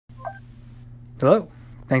Hello.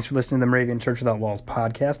 Thanks for listening to the Moravian Church Without Walls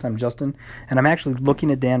podcast. I'm Justin, and I'm actually looking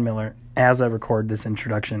at Dan Miller as I record this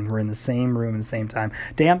introduction. We're in the same room at the same time.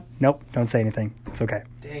 Dan, nope, don't say anything. It's okay.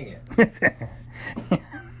 Dang it.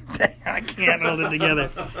 I can't hold it together.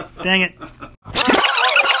 Dang it.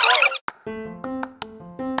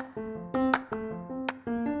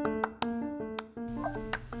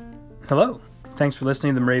 Hello. Thanks for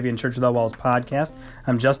listening to the Moravian Church Without Walls podcast.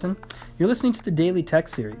 I'm Justin. You're listening to the Daily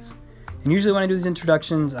Text series. And usually when I do these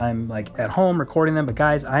introductions, I'm like at home recording them. But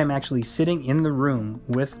guys, I am actually sitting in the room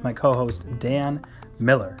with my co-host, Dan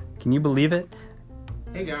Miller. Can you believe it?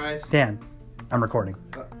 Hey, guys. Dan, I'm recording.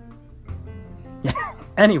 Yeah.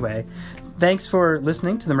 Anyway, thanks for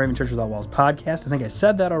listening to the Moravian Church Without Walls podcast. I think I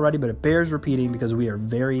said that already, but it bears repeating because we are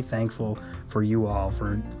very thankful for you all,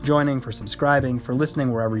 for joining, for subscribing, for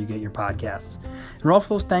listening wherever you get your podcasts. And we're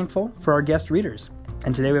also thankful for our guest readers.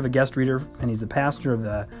 And today we have a guest reader, and he's the pastor of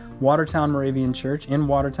the Watertown Moravian Church in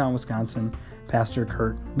Watertown, Wisconsin, Pastor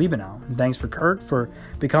Kurt Liebenow. And thanks for Kurt for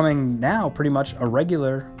becoming now pretty much a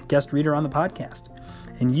regular guest reader on the podcast.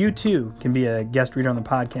 And you too can be a guest reader on the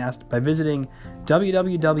podcast by visiting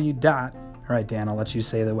www. All right, Dan, I'll let you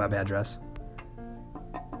say the web address.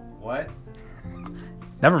 What?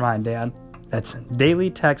 Never mind, Dan. That's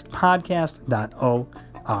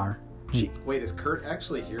dailytextpodcast.org. Wait, is Kurt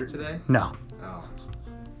actually here today? No. Oh.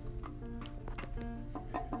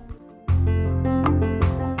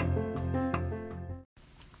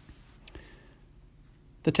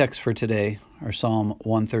 The texts for today are Psalm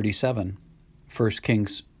 137, 1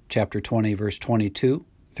 Kings chapter 20, verse 22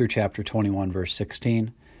 through chapter 21, verse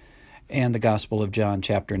 16, and the Gospel of John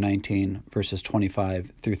chapter 19, verses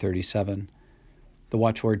 25 through 37. The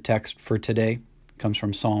watchword text for today comes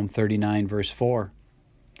from Psalm 39, verse 4.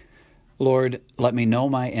 Lord, let me know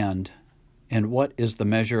my end, and what is the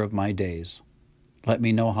measure of my days. Let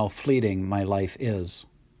me know how fleeting my life is.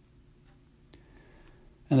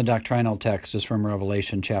 And the doctrinal text is from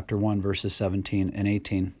Revelation chapter 1, verses 17 and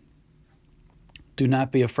 18. Do not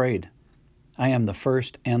be afraid. I am the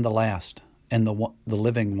first and the last, and the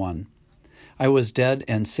living one. I was dead,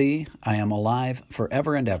 and see, I am alive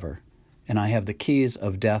forever and ever, and I have the keys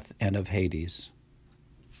of death and of Hades.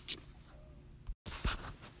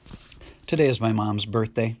 Today is my mom's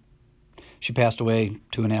birthday. She passed away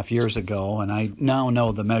 2.5 years ago, and I now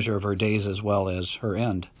know the measure of her days as well as her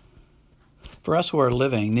end. For us who are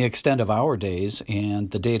living, the extent of our days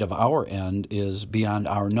and the date of our end is beyond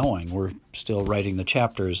our knowing. We're still writing the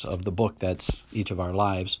chapters of the book that's each of our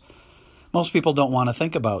lives. Most people don't want to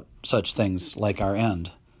think about such things like our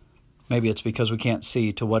end. Maybe it's because we can't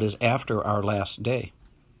see to what is after our last day.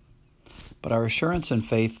 But our assurance and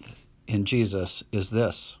faith in Jesus is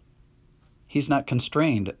this. He's not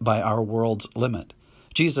constrained by our world's limit.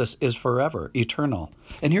 Jesus is forever, eternal.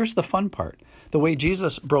 And here's the fun part. The way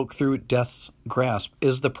Jesus broke through death's grasp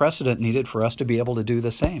is the precedent needed for us to be able to do the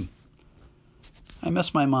same. I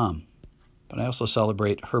miss my mom, but I also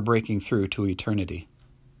celebrate her breaking through to eternity.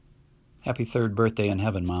 Happy third birthday in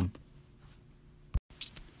heaven, Mom.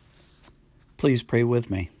 Please pray with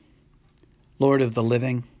me. Lord of the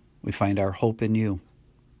living, we find our hope in you.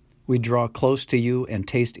 We draw close to you and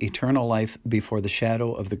taste eternal life before the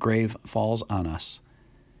shadow of the grave falls on us.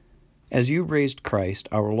 As you raised Christ,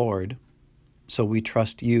 our Lord, so we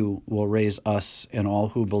trust you will raise us and all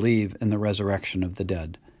who believe in the resurrection of the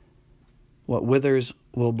dead. What withers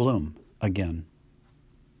will bloom again.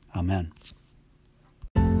 Amen.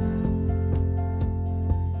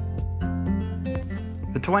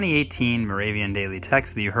 The 2018 Moravian Daily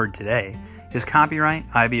Text that you heard today is copyright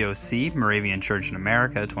IBOC Moravian Church in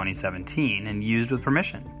America 2017 and used with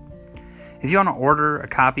permission. If you want to order a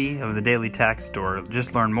copy of the Daily Text or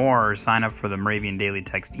just learn more or sign up for the Moravian Daily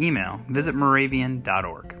Text email, visit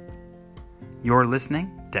moravian.org. You're listening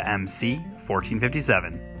to MC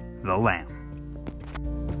 1457, The Lamb.